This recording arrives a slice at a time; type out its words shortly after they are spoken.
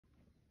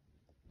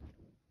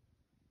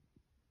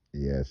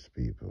Yes,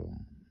 people,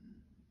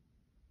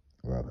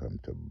 welcome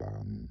to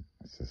Bang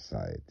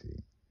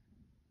Society.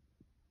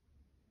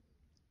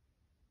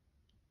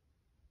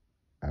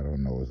 I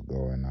don't know what's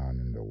going on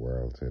in the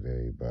world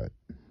today, but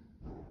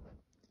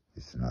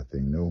it's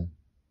nothing new.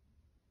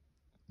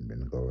 It's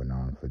been going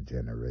on for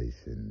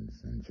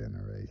generations and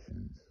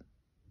generations.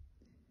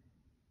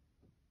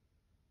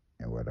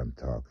 And what I'm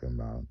talking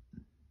about,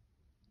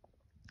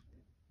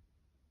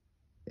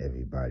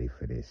 everybody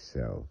for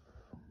themselves.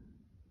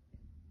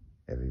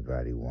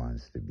 Everybody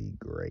wants to be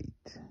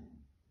great,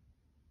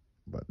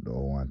 but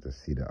don't want to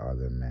see the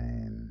other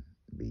man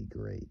be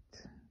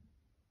great.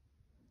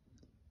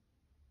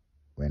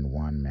 When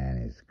one man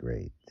is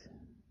great,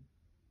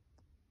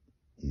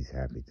 he's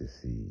happy to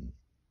see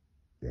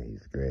that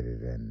he's greater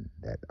than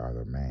that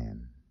other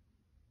man.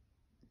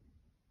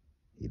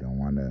 He don't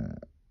want to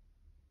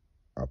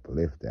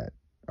uplift that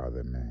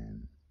other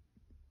man.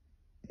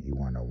 He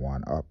want to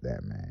one up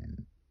that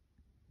man.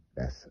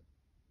 That's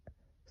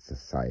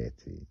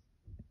society.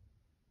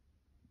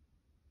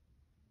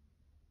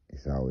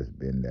 It's always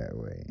been that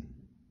way.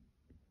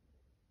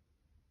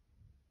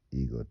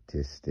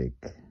 Egotistic,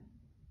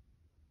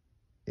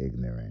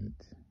 ignorant,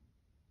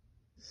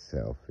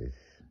 selfish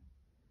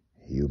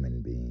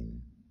human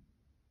being.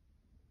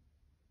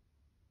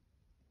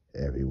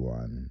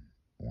 Everyone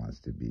wants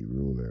to be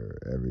ruler.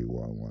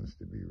 Everyone wants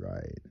to be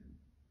right.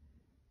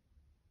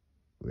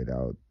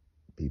 Without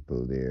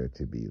people there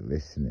to be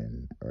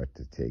listening or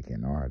to take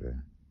in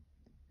order,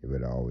 it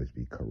would always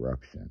be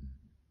corruption.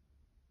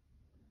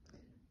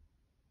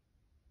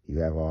 You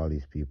have all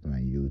these people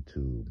on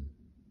YouTube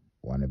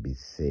want to be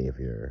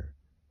savior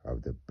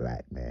of the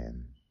black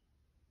man,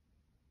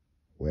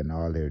 when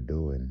all they're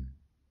doing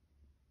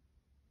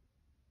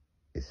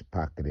is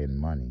pocketing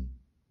money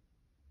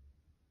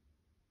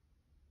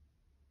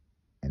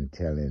and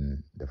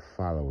telling the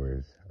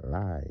followers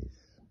lies.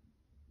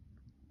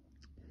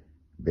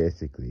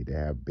 Basically, they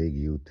have big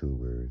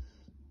YouTubers,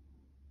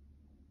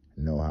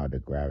 know how to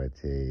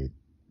gravitate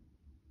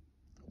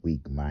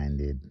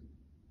weak-minded,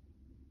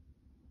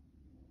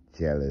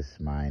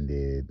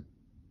 jealous-minded,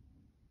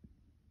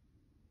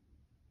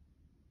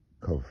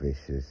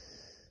 covetous,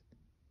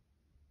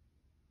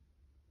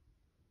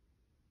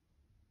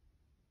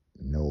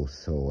 no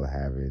soul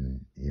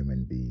having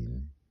human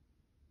being.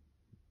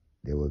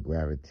 They will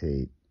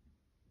gravitate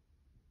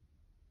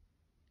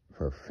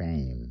for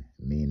fame,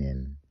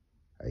 meaning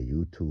a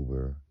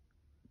YouTuber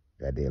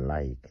that they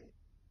like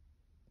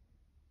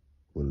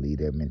will lead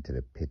them into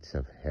the pits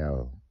of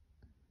hell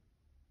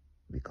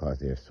because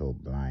they're so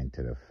blind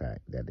to the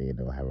fact that they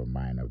don't have a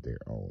mind of their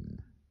own.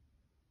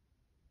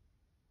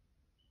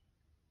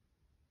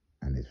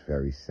 And it's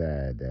very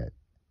sad that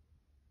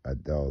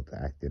adults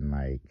acting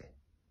like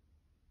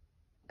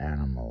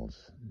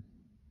animals,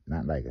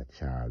 not like a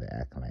child, they're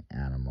acting like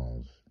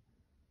animals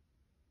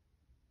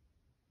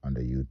on the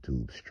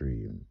YouTube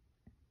stream.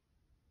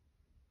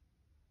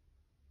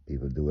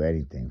 People do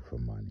anything for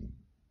money.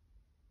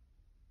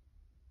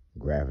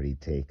 Gravity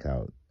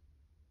Takeout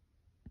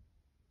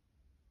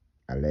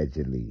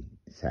allegedly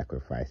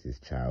sacrificed his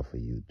child for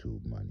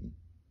YouTube money.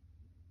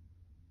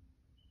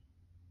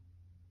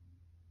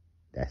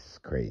 That's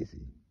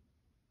crazy.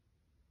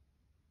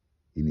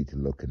 You need to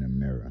look in the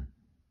mirror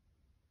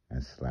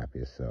and slap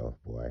yourself,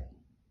 boy.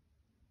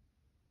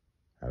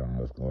 I don't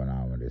know what's going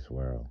on with this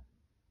world.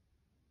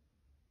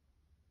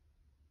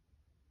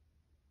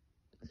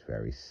 It's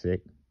very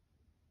sick.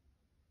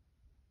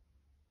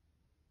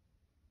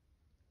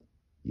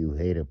 You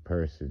hate a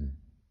person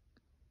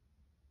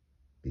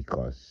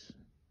because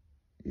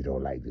you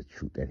don't like the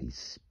truth that he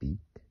speaks.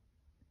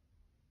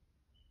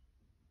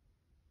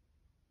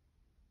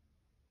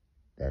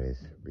 That is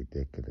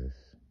ridiculous.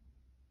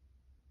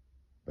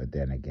 But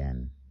then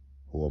again,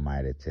 who am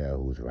I to tell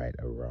who's right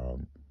or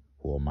wrong?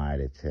 Who am I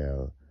to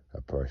tell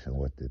a person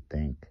what to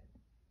think?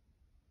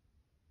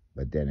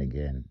 But then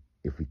again,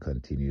 if we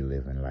continue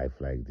living life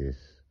like this,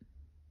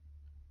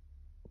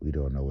 we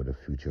don't know what the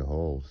future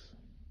holds.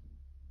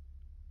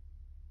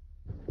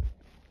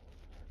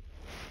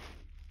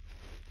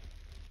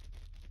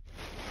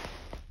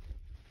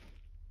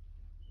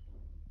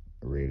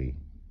 Really,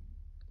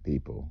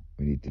 people,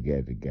 we need to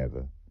get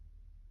together.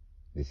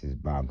 This is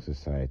Bang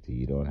Society.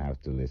 You don't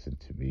have to listen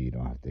to me. You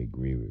don't have to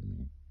agree with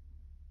me.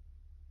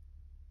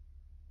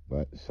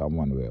 But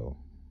someone will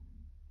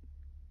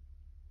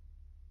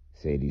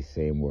say these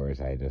same words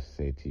I just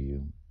say to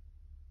you,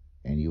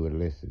 and you would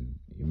listen.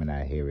 You may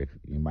not hear it.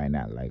 You might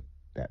not like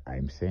that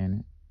I'm saying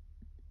it,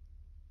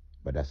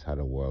 but that's how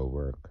the world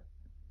works.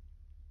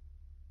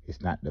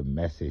 It's not the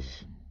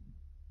message.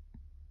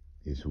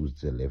 It's who's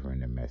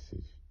delivering the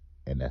message.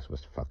 And that's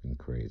what's fucking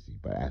crazy.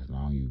 But as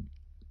long as you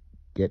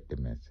get the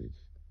message,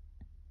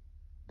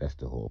 that's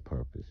the whole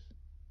purpose.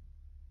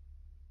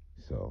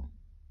 So,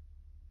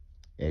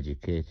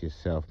 educate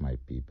yourself, my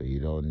people.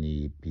 You don't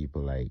need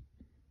people like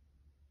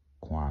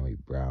Kwame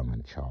Brown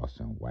and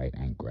Charleston White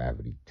and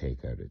Gravity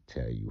Taker to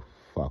tell you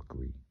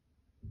fuckery.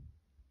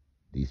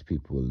 These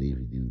people will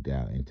lead you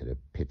down into the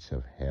pits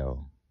of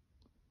hell.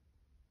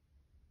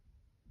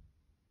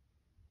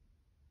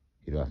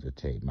 You don't have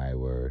to take my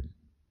word.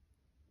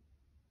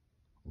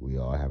 We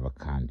all have a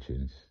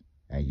conscience,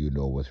 and you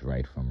know what's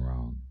right from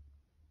wrong.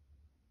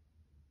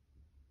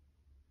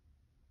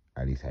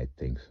 At least I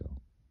think so.